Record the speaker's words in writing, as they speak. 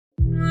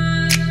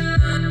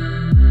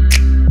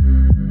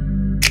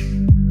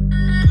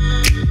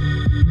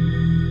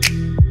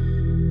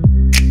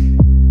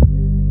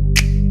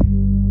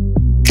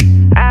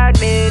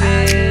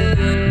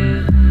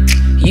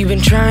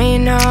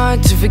trying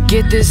hard to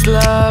forget this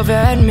love,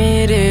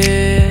 admit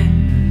it.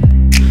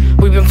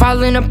 We've been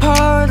falling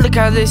apart, look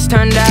how this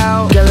turned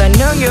out. Girl, I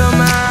know you're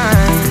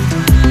mine,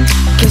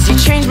 'cause you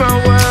changed my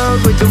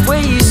world with the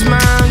way you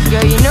smile.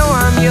 Girl, you know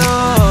I'm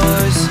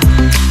yours.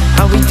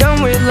 Are we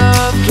done with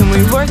love? Can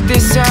we work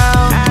this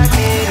out?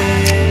 Admit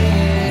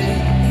it.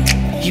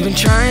 You've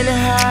been trying to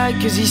hide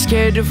 'cause you're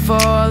scared to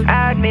fall.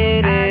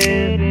 Admit it.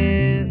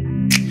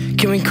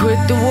 Can we quit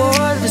the war?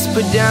 Let's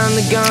put down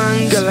the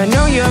guns. Girl, I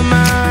know you're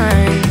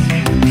mine,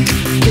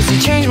 'cause you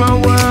changed my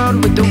world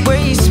with the way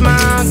you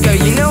smile. Girl,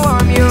 you know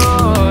I'm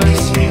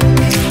yours.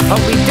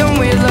 Are we done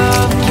with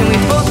love? Can we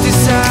both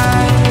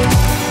decide?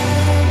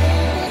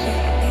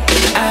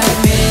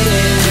 Admit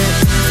it.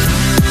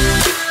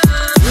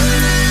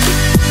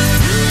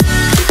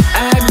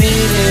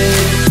 Admit it.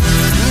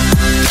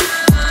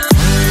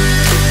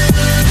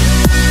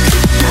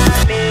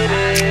 Admit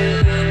it.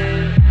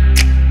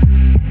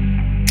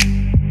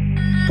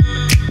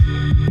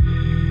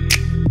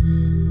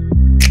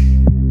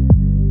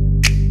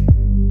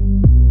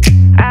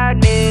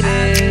 Admit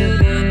it.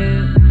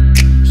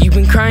 You've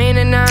been crying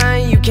at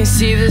night, you can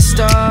see the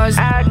stars.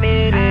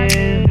 Admit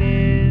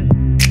it.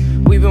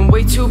 We've been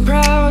way too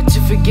proud to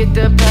forget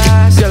the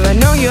past. Girl, I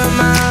know you're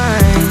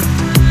mine,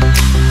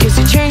 'cause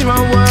you changed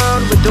my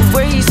world with the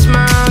way you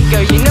smile.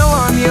 Girl, you know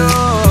I'm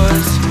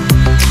yours.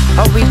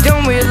 Are we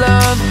done with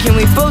love? Can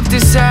we both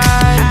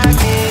decide?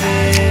 Admit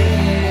it.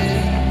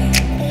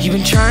 You've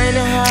been trying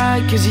to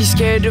hide 'cause you're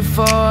scared to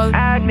fall.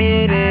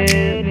 Admit it.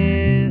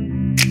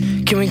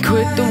 Can we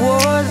quit the war?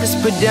 Let's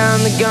put down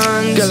the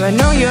guns. Girl, I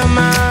know you're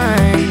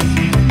mine,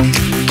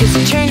 'cause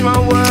you changed my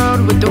world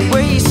with the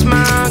way you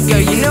smile.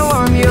 Girl, you know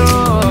I'm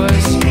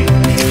yours.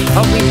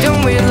 Are we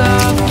done with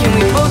love? Can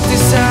we both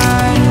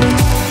decide?